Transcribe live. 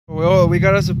Well, we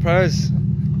got a surprise.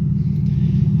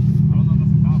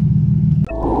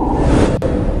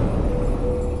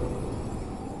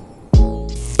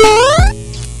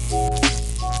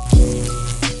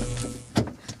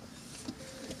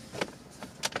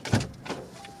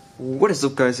 What is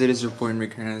up, guys? It is your boy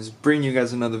Enrique Hernandez, bringing you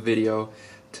guys another video.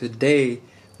 Today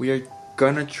we are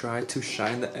gonna try to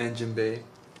shine the engine bay,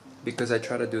 because I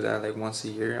try to do that like once a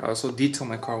year. I also detail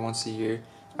my car once a year.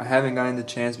 I haven't gotten the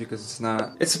chance because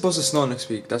it's supposed to snow next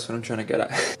week. That's what I'm trying to get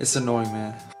at. It's annoying,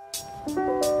 man.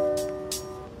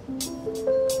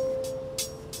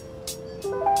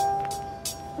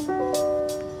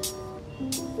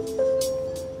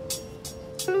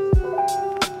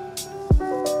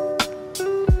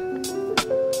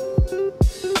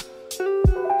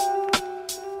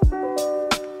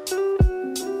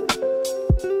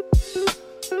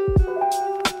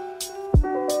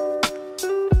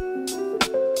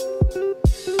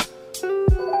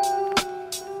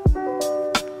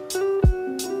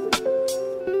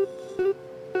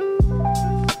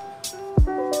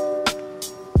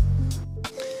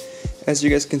 As you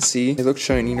guys can see, it looks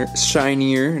shinier.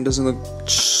 It doesn't look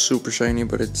super shiny,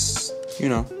 but it's, you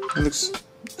know, it looks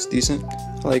decent.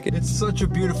 I like it. It's such a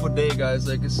beautiful day, guys.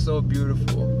 Like, it's so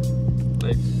beautiful.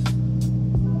 Like,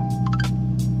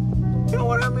 you know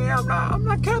what I mean? I'm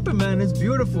not capping, man. It's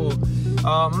beautiful.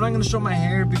 I'm not gonna show my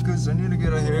hair because I need to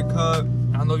get a haircut.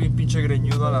 Ando bien pinche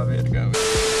greñudo a la verga.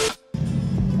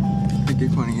 Qué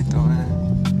bonito, man.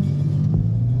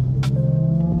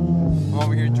 I'm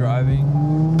over here driving.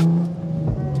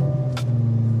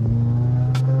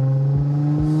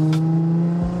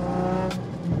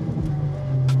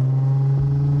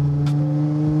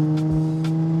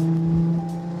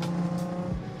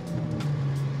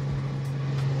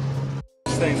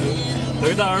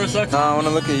 Nah, I wanna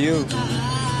look at you.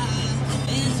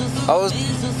 I was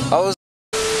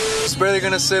barely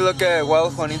gonna say look at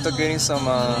Wild Juanito getting some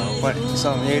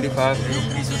 85.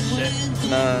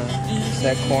 Nah, it's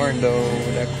that corn though,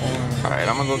 that corn. Alright,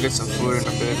 I'm gonna go get some food in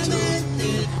a bit too.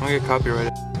 I'm gonna get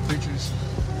copyrighted. Pictures.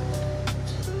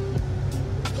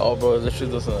 Oh bro, this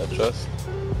shit doesn't adjust.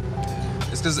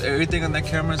 It's cause everything on that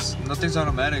camera, nothing's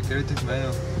automatic, everything's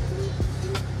manual.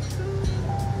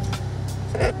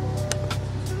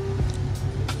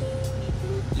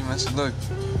 Look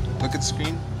at the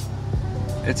screen.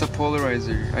 It's a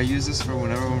polarizer. I use this for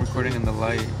whenever I'm recording in the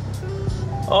light.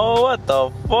 Oh, what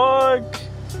the fuck?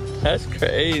 That's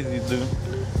crazy, dude.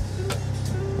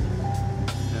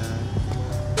 Yeah.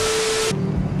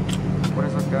 What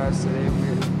is up, guys? Today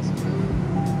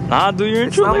Nah, do your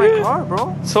intro. It's not my car,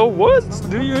 bro. So what?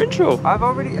 Do your intro. I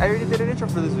already did an intro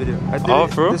for this video. I did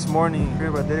it this morning.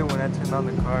 I did it when I turned on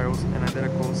the car, and I did a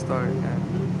cold start.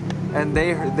 And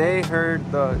they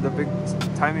heard the big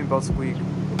timing belt squeak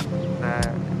that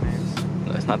it makes.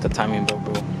 No, it's not the timing belt,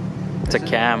 bro. It's a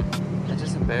cam. It's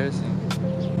just embarrassing.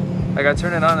 Like, I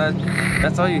turn it on,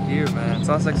 that's all you hear, man. It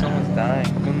sounds like someone's dying.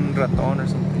 Un raton or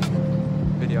something.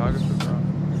 Videographer, bro.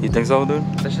 You think so, dude?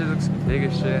 That shit looks big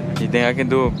as shit. You think I can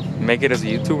make it as a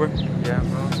YouTuber? Yeah,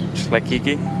 bro. Just like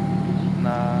Kiki?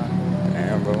 Nah.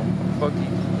 Damn, bro. Fuck you.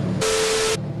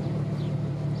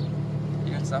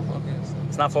 You gotta stop focusing.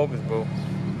 It's not focused, bro.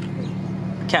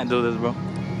 I can't do this, bro.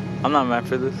 I'm not meant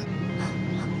for this.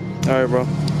 Alright, bro.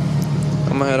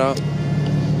 I'm gonna head out.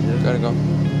 Yeah. Gotta go.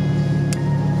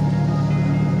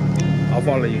 I'll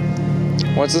follow you.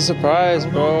 What's the surprise,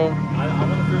 bro? I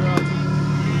wanna figure out.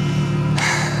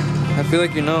 I feel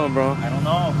like you know, bro. I don't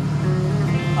know.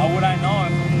 How would I know?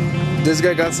 This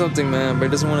guy got something, man, but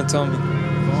he doesn't want to tell me.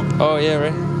 Oh, yeah,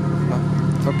 right? No.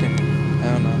 Okay.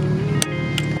 I don't know.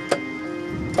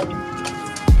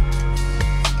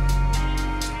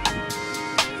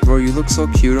 Bro, you look so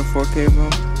cute in 4K, bro.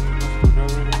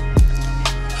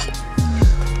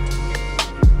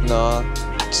 Nah,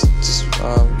 just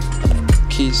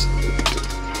keys.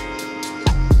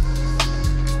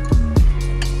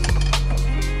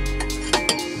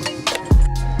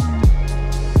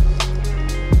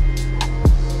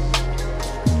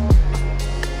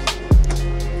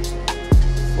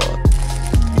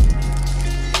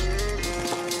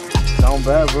 Sound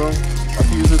bad, bro. I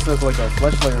could use this as like a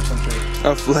flashlight or something.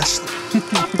 A flashlight.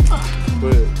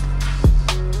 But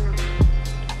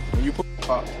when you put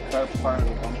fire in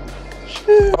the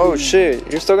bunker. Oh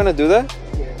shit, you're still gonna do that?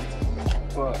 Yeah.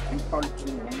 But I'm probably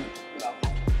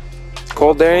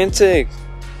cold air intake.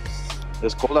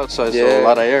 It's cold outside, so a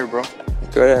lot of air, bro.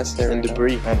 Good ass there. And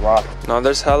debris and rock. No,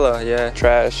 there's hella, yeah,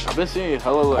 trash. I've been seeing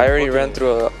hella like I already ran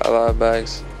through a lot of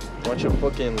bags. Bunch of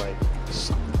fucking like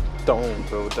stone,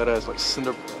 bro. That ass like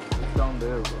cinder down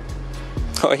there, bro.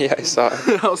 Oh yeah, I saw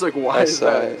it. I was like, why is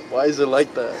that? Why is it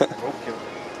like that?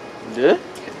 Yeah?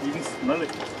 You can smell it.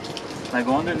 Like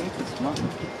go underneath it, smell it.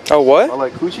 Oh what? I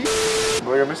like coochie?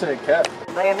 Bro, you're missing a cat.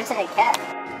 But you're missing a cat.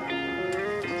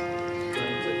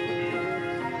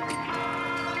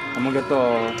 I'm gonna get the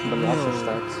lobster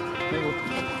stacks.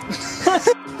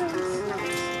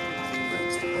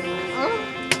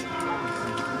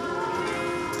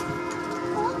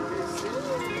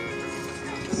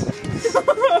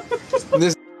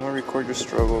 This I'm gonna record your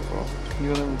struggle, bro.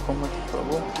 You gonna record my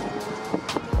trouble?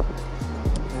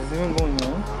 What's even going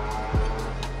on?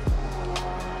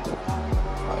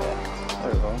 Oh yeah,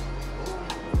 there we go.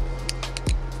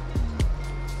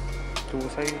 ¿Tú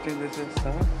sabes qué es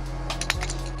eso?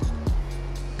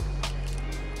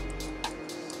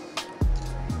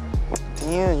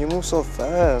 Damn, you move so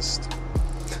fast.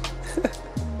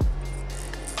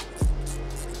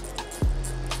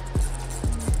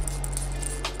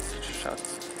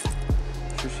 Shots.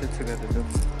 Two shit together, dude.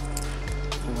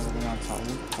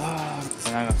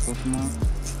 And I got food tomorrow.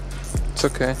 It's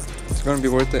okay. It's gonna be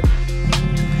worth it.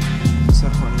 Esa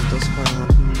Juanitos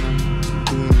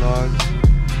doing vlogs.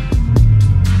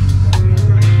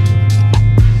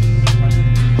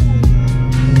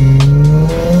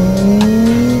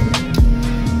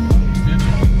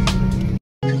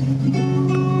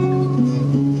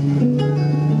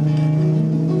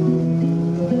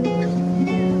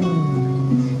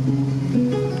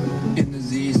 In the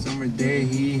Z, summer day,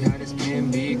 he hot as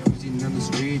can be, cruising on the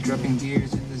street, dropping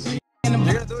gears in the Z. You're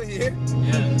gonna do it here?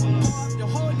 Yeah.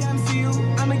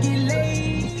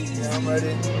 Yeah, I'm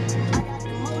ready.